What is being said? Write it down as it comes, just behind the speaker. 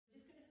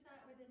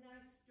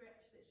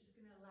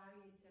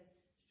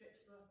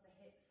stretch both the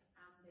hips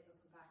and the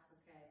upper back,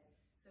 okay?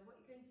 So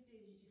what you're going to do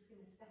is you're just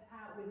going to step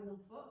out with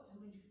one foot and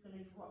we're just going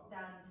to drop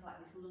down into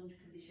like this lunge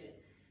position.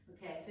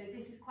 Okay, so if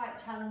this is quite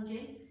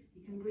challenging,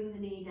 you can bring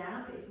the knee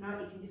down, but if not,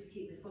 you can just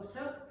keep the foot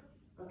up.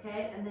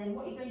 Okay, and then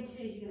what you're going to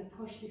do is you're going to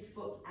push this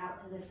foot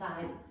out to the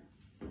side.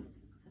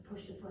 So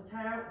push the foot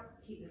out,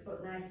 keep the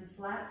foot nice and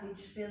flat, so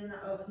you're just feeling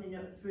that opening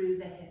up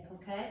through the hip,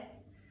 okay?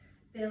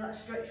 Feel that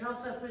stretch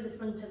also through the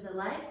front of the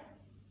leg.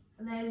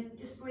 And then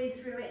just breathe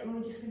through it and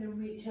we're just going to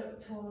reach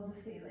up towards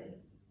the ceiling.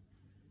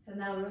 So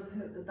now we're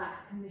opening up the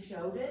back and the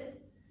shoulders.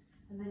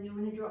 And then you're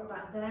going to drop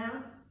back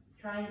down.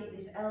 Try and get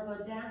this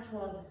elbow down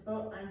towards the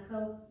foot,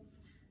 ankle.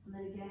 And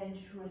then again,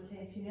 just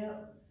rotating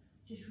up,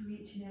 just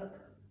reaching up.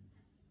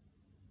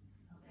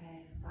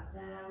 Okay, back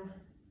down.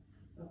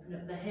 Open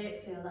up the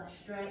hip, feel that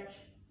stretch.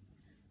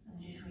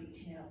 And just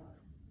reaching up.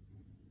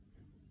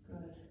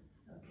 Good.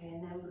 Okay,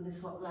 and then we're going to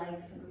swap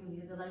legs. So bring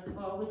the other leg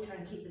forward, try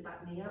and keep the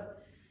back knee up.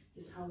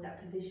 Just hold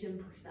that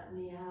position, push that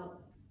knee out,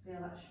 feel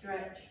that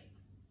stretch.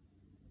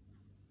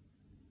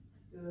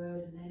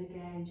 Good, and then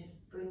again, just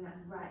bring that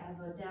right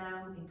elbow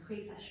down,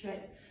 increase that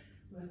stretch,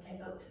 rotate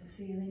up to the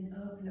ceiling,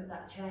 open up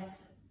that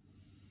chest.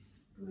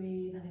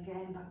 Breathe, and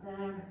again, back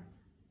down.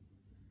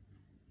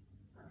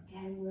 And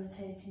again,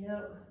 rotating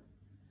up.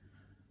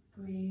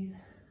 Breathe,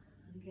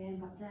 and again,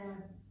 back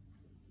down.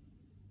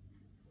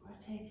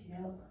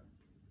 Rotating up.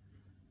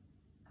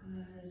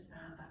 Good,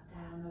 and back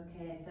down,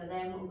 okay. So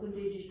then what we're going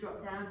to do is just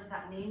drop down to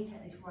that knee and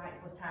take this right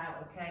foot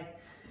out, okay.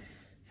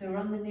 So we're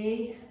on the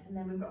knee, and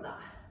then we've got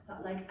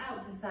that leg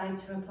out to side,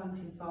 toe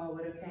pointing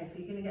forward, okay. So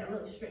you're going to get a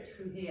little stretch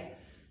through here.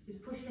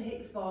 Just push the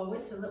hips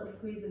forward, so a little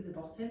squeeze of the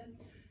bottom,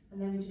 and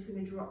then we're just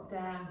going to drop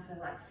down, so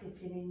like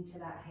sitting into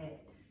that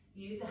hip.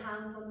 Use the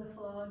hands on the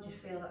floor, just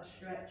feel that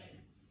stretch.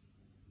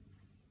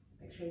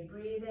 Make sure you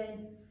breathe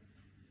in,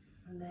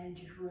 and then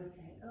just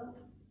rotate up.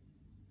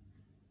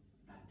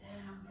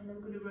 Down, and then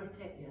we're going to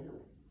rotate the other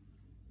way.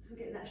 So we're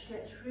getting that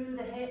stretch through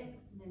the hip,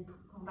 and then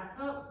come back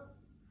up,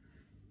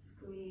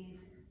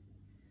 squeeze,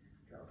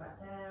 drop back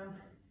down,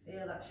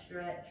 feel that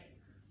stretch,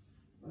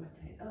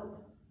 rotate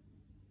up,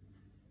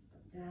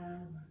 back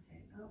down,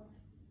 rotate up,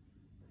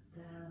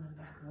 back down and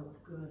back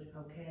up. Good,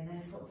 okay, and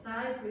then swap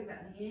sides, bring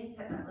that knee in,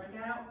 take that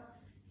leg out,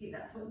 keep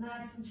that foot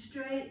nice and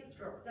straight,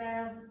 drop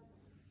down,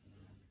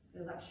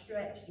 feel that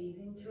stretch, ease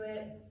into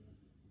it.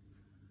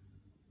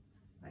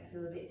 Might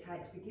feel a bit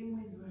tight to begin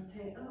with,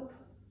 rotate up,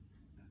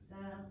 back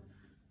down,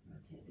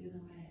 rotate the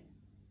other way,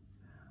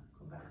 down,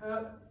 come back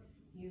up,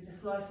 use the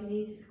floor if you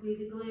need to squeeze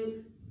the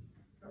glutes,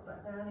 drop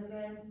back down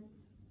again,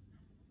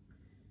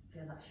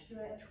 feel that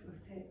stretch,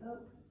 rotate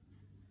up,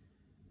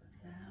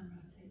 back down,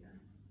 rotate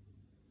up,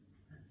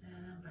 back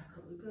down, back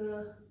up we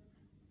go.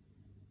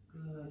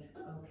 Good,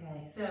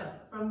 okay, so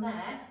from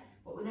there,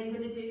 what we're then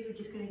going to do is we're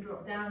just going to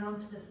drop down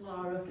onto the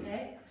floor,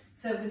 okay?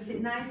 So we're going to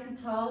sit nice and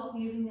tall,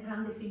 using the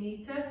hands if you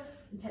need to,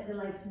 and take the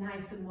legs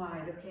nice and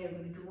wide, okay? We're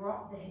going to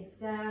drop the hips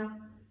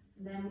down,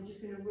 and then we're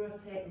just going to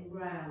rotate and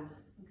round,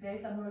 okay?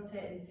 So I'm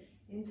rotating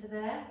into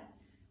there.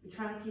 We're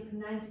trying to keep a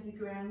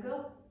 90-degree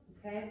angle,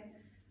 okay?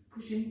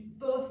 Pushing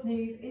both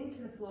knees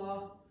into the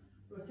floor,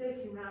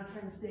 rotating around,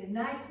 trying to stay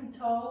nice and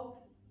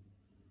tall.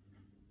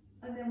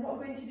 And then what I'm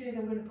going to do is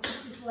I'm going to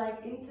push this leg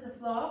into the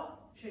floor,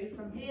 show you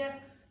from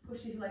here,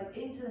 push this leg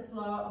into the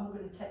floor, and we're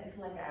going to take this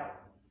leg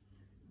out.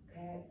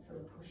 Okay, so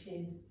we're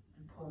pushing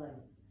and pulling.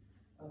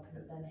 Open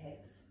up them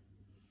hips.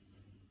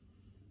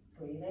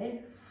 Breathe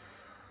in.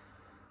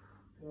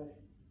 Good.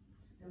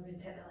 Then we're going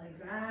to take the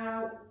legs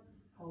out.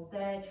 Hold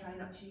there. Try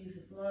not to use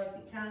the floor if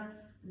you can.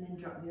 And then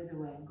drop the other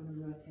way. I'm going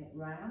to rotate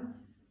round.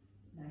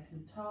 Nice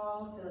and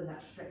tall. Feeling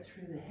that stretch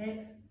through the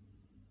hips.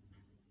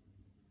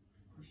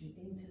 Pushing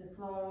into the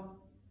floor.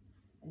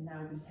 And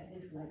now we're going to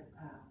take this leg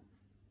apart.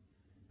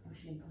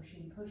 Pushing,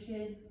 pushing,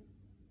 pushing.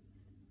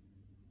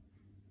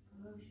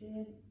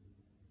 Pushing.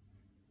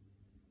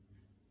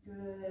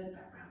 Good,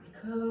 back round we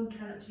come,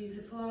 try not to use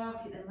the floor,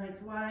 keep them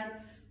legs wide,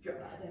 drop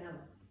back down,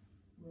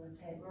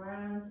 rotate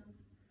round,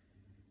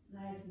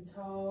 nice and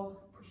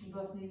tall, pushing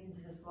both knees into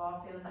the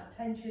floor, feeling that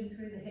tension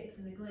through the hips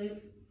and the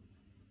glutes.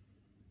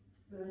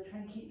 Good, try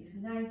and keep this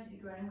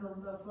 90-degree angle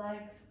on both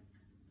legs.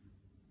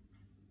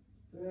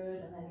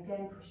 Good, and then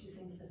again push this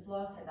into the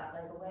floor, take that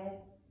leg away.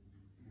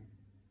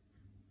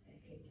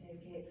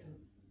 Take it, so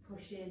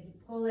pushing,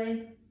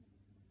 pulling,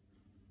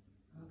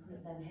 open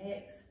up them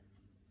hips.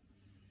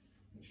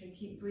 Make sure you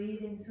keep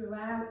breathing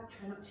throughout,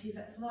 try not to use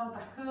that floor,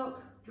 back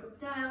up, drop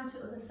down to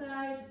the other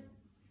side,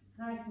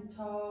 nice and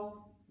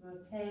tall,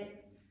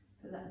 rotate,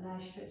 put that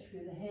nice stretch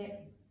through the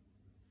hip,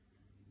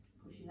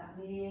 pushing that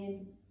knee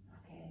in,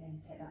 okay, and then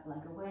take that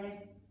leg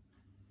away,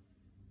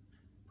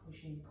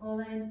 pushing,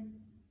 pulling,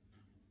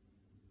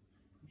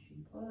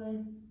 pushing,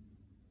 pulling,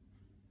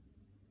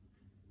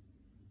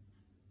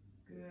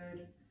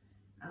 good,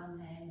 and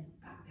then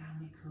back down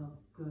we come,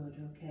 good,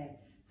 okay.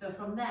 So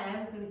from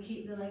there, we're going to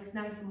keep the legs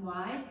nice and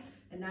wide,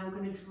 and now we're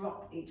going to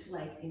drop each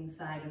leg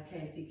inside,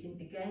 okay? So you can,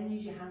 again,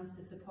 use your hands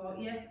to support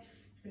you.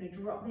 You're going to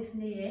drop this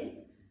knee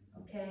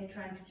in, okay?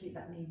 Trying to keep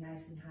that knee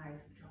nice and high,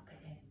 so drop it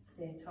in.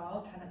 stay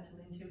tall, try not to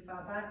lean too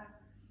far back.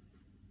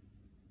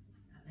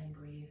 And then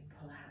breathe and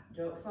pull out.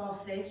 Don't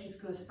force this,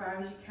 just go as far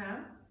as you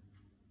can.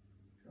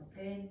 Drop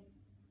in.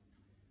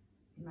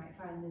 You might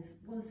find this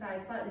one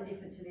side slightly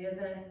different to the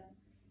other.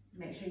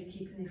 Make sure you're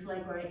keeping this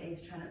leg where it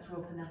is, try not to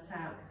open that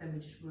out, because then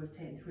we're just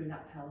rotating through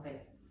that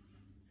pelvis.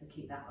 So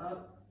keep that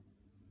up.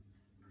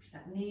 Push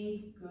that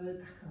knee,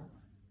 good, back up.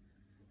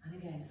 And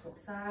again, swap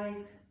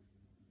sides.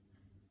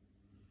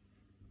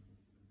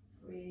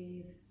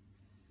 Breathe.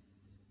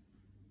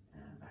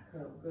 And back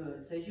up,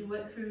 good. So as you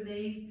work through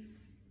these,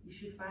 you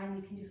should find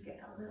you can just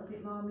get a little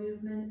bit more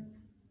movement.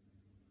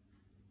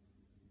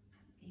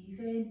 Ease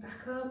in,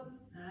 back up,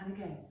 and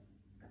again,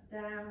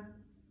 back down,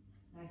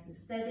 nice and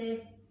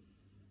steady.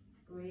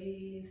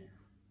 Breathe,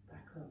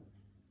 back up,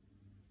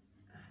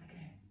 and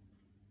again.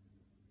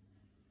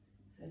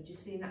 So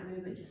just seeing that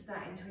movement just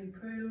starting to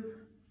improve.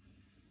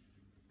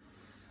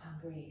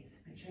 And breathe.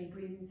 Make sure you're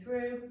breathing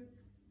through.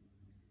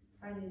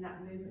 Finding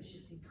that movement's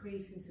just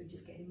increasing, so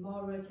just getting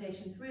more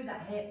rotation through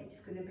that hip, which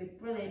is going to be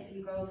brilliant for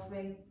your goal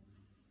swing.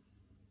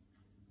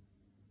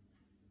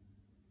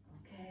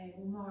 Okay,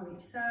 one more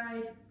each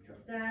side.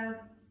 Drop down.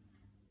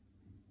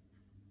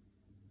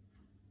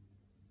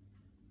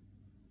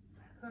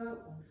 Back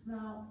up, one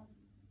small.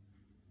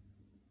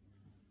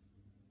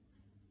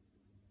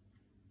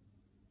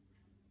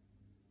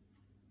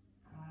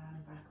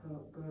 And back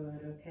up,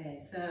 good,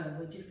 okay. So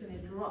we're just going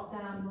to drop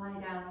down,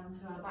 lie down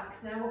onto our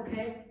backs now,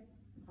 okay?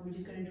 And we're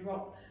just going to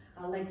drop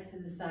our legs to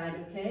the side,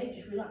 okay?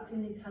 Just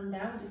relaxing this hand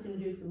down, just going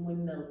to do some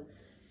windmills.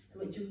 So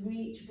we're to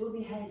reach above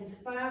your head as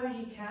far as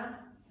you can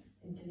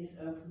into this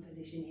open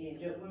position here.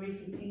 Don't worry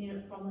if you're pinging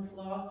up from the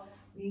floor.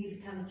 Knees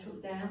are kind of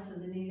tucked down, so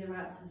the knees are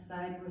out to the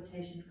side,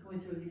 rotation's coming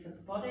through this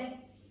upper body.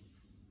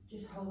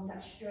 Just hold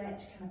that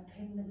stretch, kind of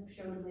pin the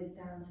shoulder blades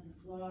down to the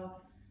floor,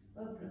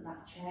 open up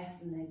that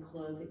chest and then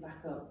close it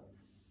back up.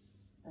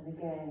 And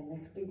again,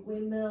 make a big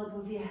windmill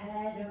above your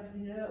head,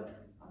 opening up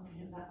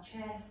that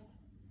chest.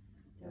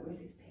 Don't worry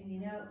if it's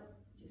pinning up,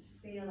 just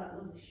feel that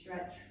lovely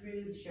stretch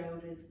through the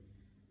shoulders,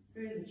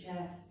 through the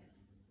chest,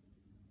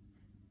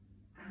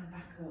 and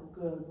back up,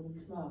 good, once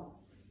more.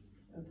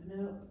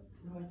 Open up,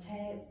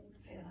 rotate,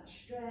 feel that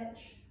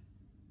stretch,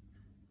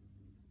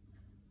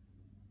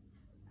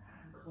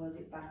 and close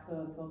it back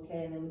up,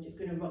 okay, and then we're just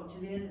going to rock to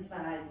the other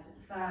side,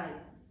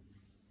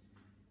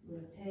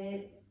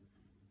 rotate,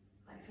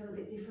 might feel a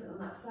bit different on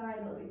that side,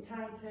 a little bit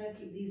tighter,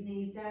 keep these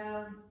knees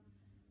down,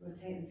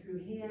 rotating through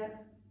here.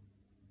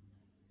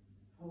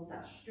 Hold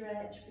that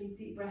stretch, big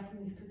deep breath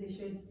in this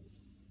position,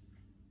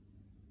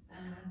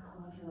 and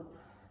close up.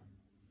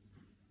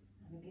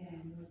 And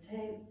again,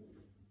 rotate,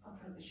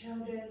 open up the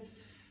shoulders,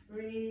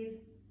 breathe,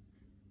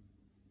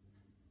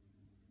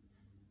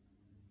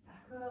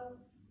 back up,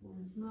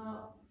 once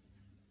more.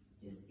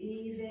 Just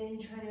ease in,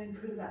 trying to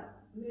improve that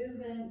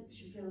movement.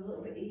 Should feel a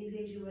little bit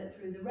easy as you work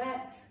through the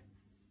reps.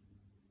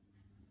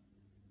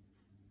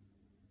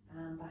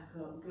 And back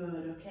up,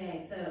 good,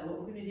 okay. So what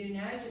we're going to do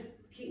now, just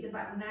keep the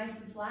back nice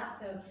and flat,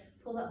 so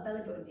pull that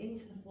belly button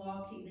into the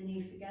floor, keep the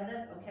knees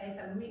together, okay,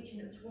 so I'm reaching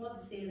up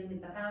towards the ceiling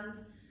with the hands,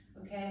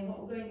 okay, and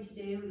what we're going to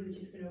do is we're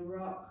just going to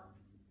rock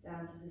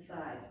down to the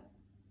side,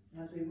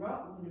 and as we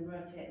rock, we're going to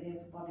rotate the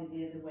upper body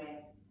the other way,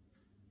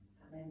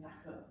 and then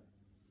back up,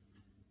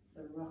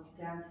 so rock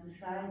it down to the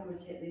side,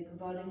 rotate the upper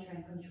body, try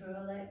and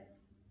control it,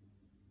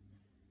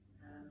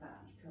 and back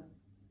you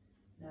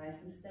come,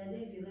 nice and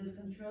steady. If you lose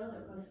control,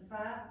 don't go so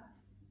far.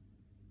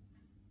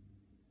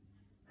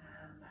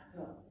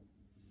 Up.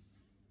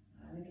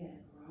 And again,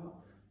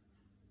 rock.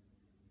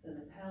 So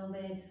the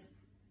pelvis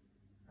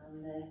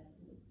and the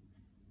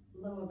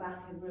lower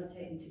back are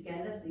rotating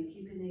together, so you're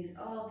keeping these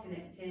all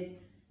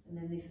connected, and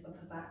then this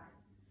upper back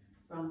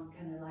from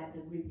kind of like the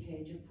rib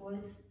cage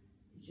upwards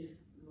is just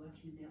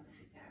working in the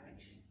opposite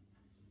direction.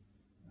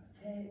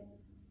 Rotate,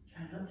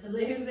 try not to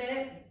lose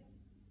it.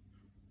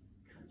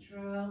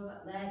 Control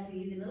that there, so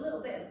using a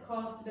little bit of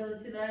core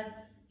stability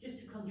there, just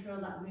to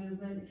control that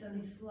movement. It's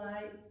only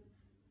slight.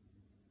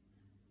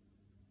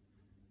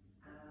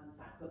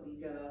 Up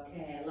you go,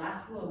 okay,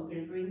 last one, we're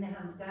going to bring the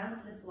hands down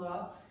to the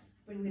floor,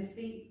 bring the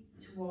feet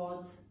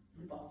towards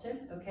the bottom,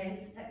 okay,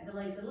 just take the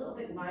legs a little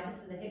bit wider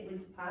so the hip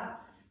width's apart,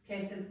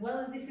 okay, so as well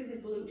as this is a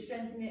glute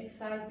strengthening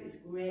exercise, but it's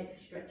great for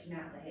stretching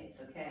out the hips,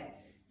 okay,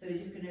 so we're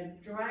just going to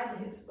drive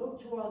the hips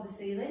up towards the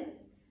ceiling,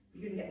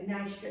 you're going to get a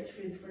nice stretch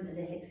through the front of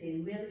the hip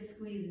ceiling, really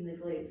squeezing the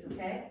glutes,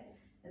 okay,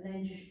 and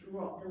then just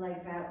drop the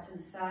legs out to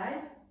the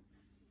side,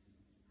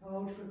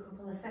 hold for a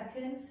couple of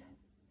seconds,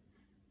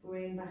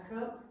 bring back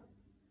up,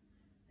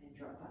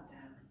 drop that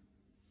down.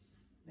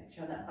 Make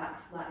sure that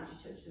back's flat as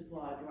you touch the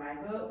floor.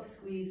 Drive up,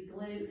 squeeze the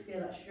glutes, feel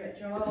that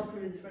stretch all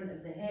through the front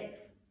of the hips.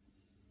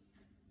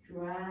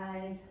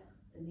 Drive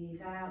the knees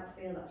out,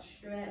 feel that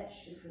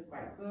stretch, should feel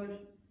quite good.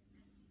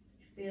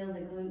 Feel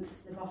the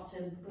glutes, the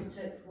bottom,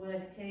 buttocks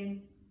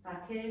working,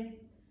 back in,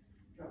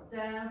 drop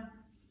down.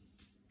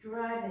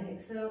 Drive the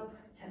hips up,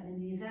 take the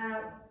knees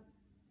out,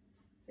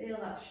 feel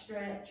that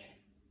stretch,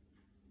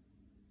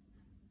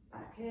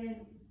 back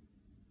in,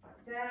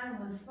 back down,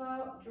 one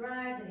spot,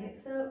 drive the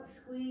hips up,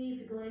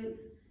 squeeze the glutes,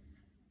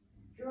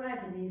 drive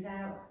the knees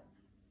out,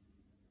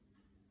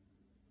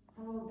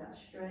 hold that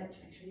stretch,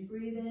 make sure you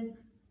breathe in,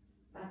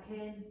 back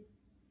in,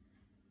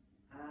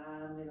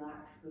 and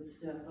relax, good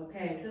stuff.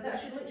 Okay, so that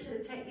should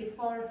literally take you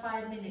 4 or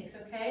 5 minutes,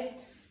 okay?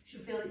 You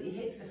should feel that your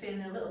hips are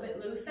feeling a little bit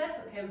looser.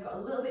 Okay, we've got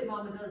a little bit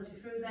more mobility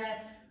through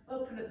there,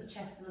 open up the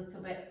chest a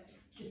little bit.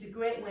 It's just a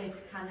great way to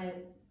kind of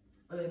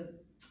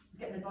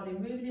get the body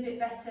moving a bit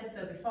better,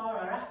 so before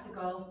or after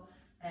golf,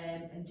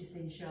 and just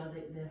ensure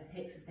that the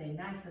hips are staying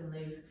nice and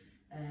loose,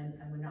 and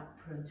we're not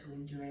prone to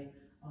injury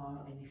or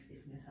any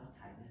stiffness or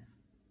tightness.